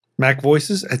Mac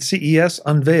Voices at CES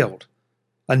unveiled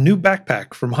a new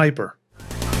backpack from Hyper.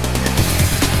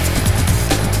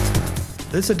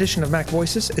 This edition of Mac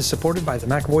Voices is supported by the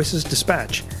Mac Voices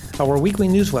Dispatch, our weekly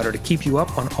newsletter to keep you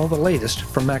up on all the latest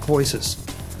from Mac Voices.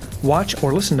 Watch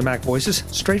or listen to Mac Voices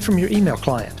straight from your email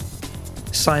client.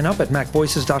 Sign up at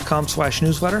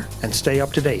macvoices.com/newsletter and stay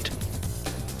up to date.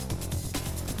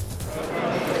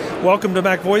 Welcome to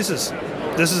Mac Voices.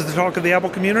 This is the talk of the Apple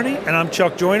community, and I'm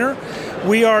Chuck Joyner.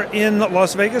 We are in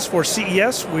Las Vegas for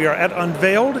CES. We are at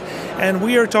Unveiled, and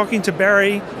we are talking to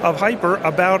Barry of Hyper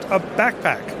about a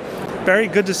backpack. Barry,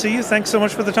 good to see you. Thanks so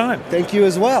much for the time. Thank you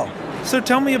as well. So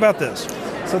tell me about this.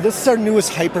 So this is our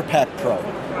newest HyperPack Pro.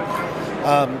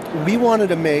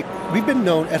 We've been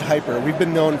known at Hyper, we've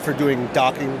been known for doing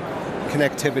docking,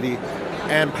 connectivity,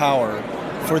 and power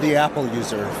for the Apple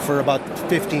user for about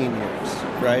 15 years,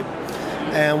 right?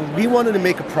 And we wanted to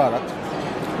make a product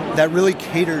that really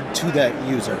catered to that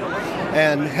user.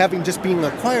 And having just been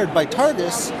acquired by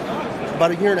Targus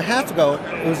about a year and a half ago,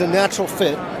 it was a natural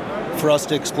fit for us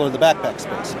to explore the backpack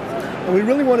space. And we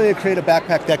really wanted to create a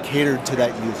backpack that catered to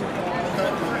that user.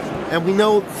 And we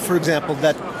know, for example,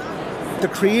 that the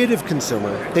creative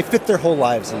consumer, they fit their whole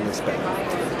lives in this bag.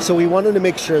 So we wanted to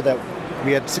make sure that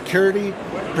we had security,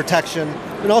 protection,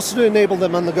 and also to enable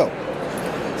them on the go.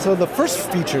 So the first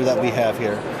feature that we have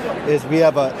here is we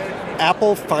have a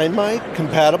Apple Find My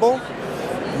compatible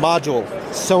module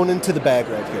sewn into the bag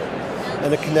right here.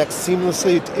 And it connects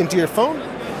seamlessly into your phone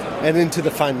and into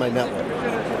the Find My network.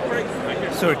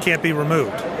 So it can't be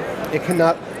removed? It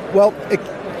cannot, well, it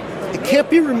can't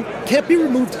be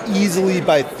removed easily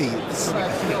by thieves.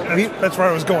 That's where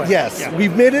I was going. Yes, yeah.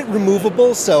 We've made it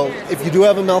removable, so if you do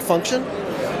have a malfunction,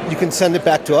 you can send it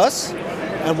back to us,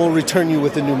 and we'll return you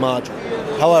with a new module.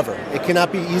 However, it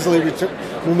cannot be easily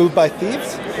removed by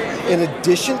thieves. In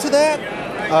addition to that,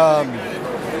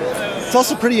 it's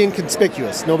also pretty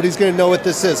inconspicuous. Nobody's going to know what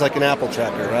this is, like an Apple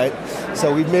tracker, right?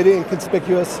 So we've made it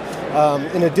inconspicuous.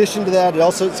 In addition to that, it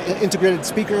also is integrated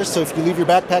speakers, so if you leave your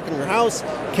backpack in your house,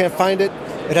 can't find it,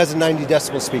 it has a 90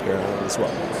 decibel speaker on it as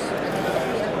well.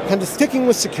 Kind of sticking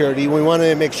with security, we want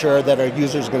to make sure that our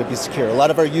users are going to be secure. A lot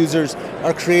of our users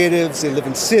are creatives, they live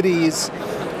in cities,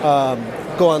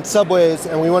 go on subways,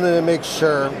 and we wanted to make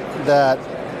sure that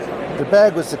their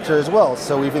bag was secure as well.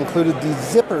 So we've included these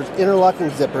zippers, interlocking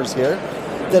zippers here,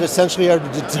 that essentially are to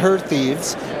deter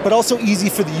thieves, but also easy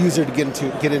for the user to get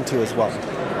into as well.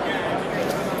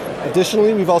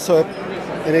 Additionally, we've also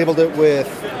enabled it with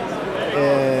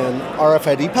an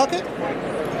RFID pocket,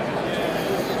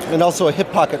 and also a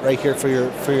hip pocket right here for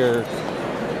your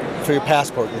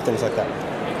passport and things like that.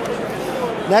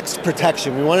 Next,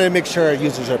 protection. We wanted to make sure our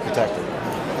users are protected.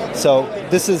 So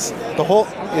this is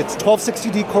it's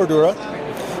 1260D Cordura,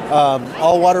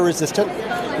 all water resistant.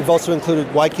 We've also included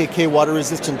YKK water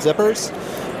resistant zippers.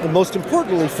 And most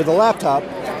importantly for the laptop,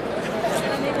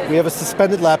 we have a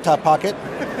suspended laptop pocket,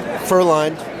 fur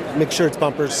lined, make sure it's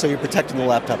bumpers so you're protecting the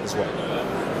laptop as well.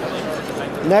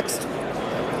 Next,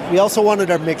 we also wanted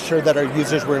to make sure that our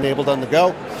users were enabled on the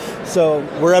go. So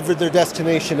wherever their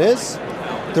destination is,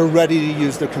 they're ready to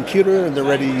use their computer and they're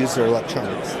ready to use their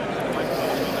electronics.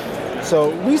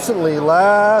 So recently,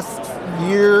 last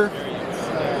year,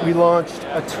 we launched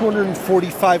a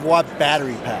 245 watt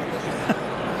battery pack.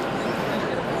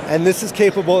 And this is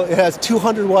capable, it has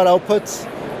 200 watt outputs,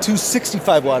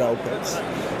 265 watt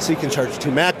outputs. So you can charge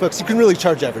 2 MacBooks, you can really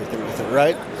charge everything with it,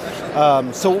 right?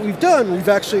 So what we've done, we've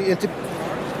actually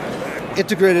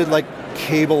integrated like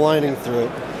cable lining through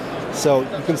it. So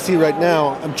you can see right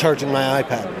now, I'm charging my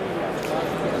iPad.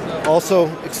 Also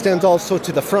extends also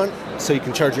to the front, so you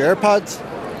can charge your AirPods.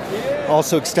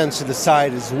 Also extends to the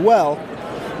side as well,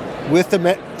 with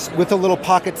a little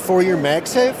pocket for your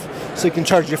MagSafe, so you can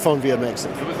charge your phone via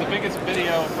MagSafe. It was the biggest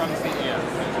video from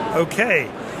CES. Okay.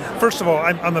 First of all,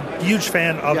 I'm a huge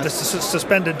fan of the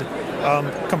suspended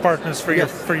compartments for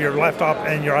your laptop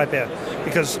and your iPad,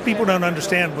 because people don't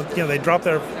understand. They drop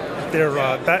their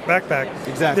backpack.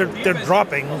 Exactly. They're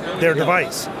dropping their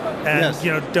device, and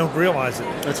don't realize it.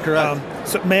 That's correct.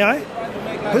 So may I?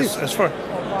 Please. As far.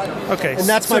 Okay. And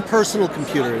that's my personal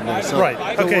computer in there. So right.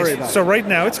 Don't worry Okay. about So right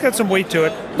now it's got some weight to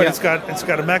it, but Yeah. it's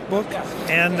got a MacBook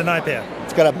and an iPad.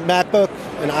 It's got a MacBook,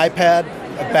 an iPad,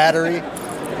 a battery,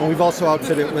 and we've also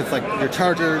outfitted it with like your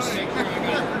chargers,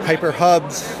 Hyper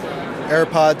hubs,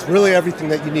 AirPods, really everything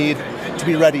that you need to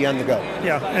be ready on the go.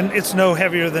 Yeah, and it's no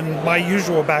heavier than my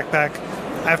usual backpack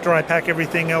after I pack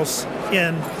everything else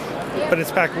in, but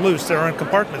it's packed loose. There aren't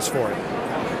compartments for it.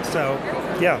 So,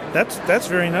 yeah, that's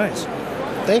very nice.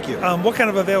 Thank you. What kind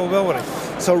of availability?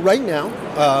 So right now,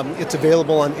 it's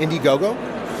available on Indiegogo.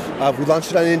 We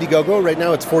launched it on Indiegogo. Right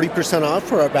now it's 40% off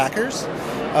for our backers.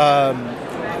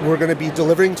 We're going to be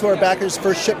delivering to our backers.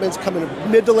 First shipments coming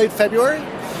mid to late February.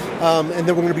 And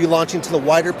then we're going to be launching to the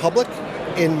wider public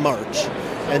in March.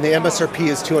 And the MSRP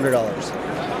is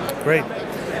 $200. Great.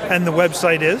 And the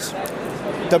website is?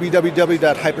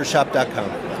 www.hypershop.com.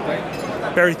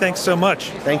 Barry, thanks so much.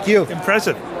 Thank you.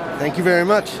 Impressive. Thank you very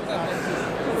much.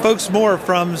 Folks, more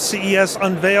from CES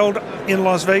Unveiled in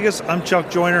Las Vegas. I'm Chuck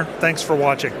Joyner. Thanks for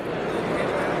watching.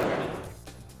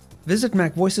 Visit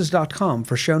MacVoices.com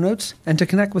for show notes and to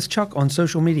connect with Chuck on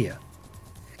social media.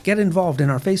 Get involved in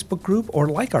our Facebook group or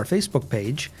like our Facebook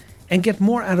page, and get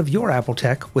more out of your Apple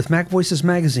tech with Mac Voices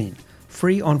Magazine,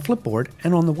 free on Flipboard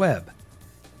and on the web.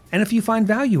 And if you find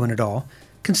value in it all,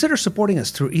 consider supporting us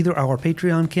through either our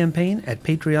Patreon campaign at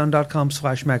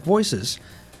patreon.com/MacVoices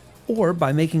or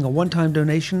by making a one-time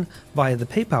donation via the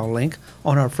PayPal link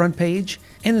on our front page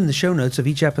and in the show notes of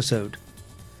each episode.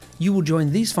 You will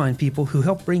join these fine people who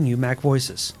help bring you Mac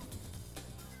Voices.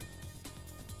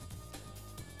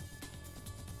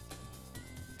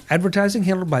 Advertising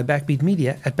handled by Backbeat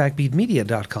Media at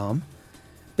backbeatmedia.com.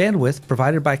 Bandwidth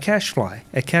provided by CacheFly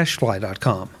at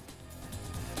cachefly.com.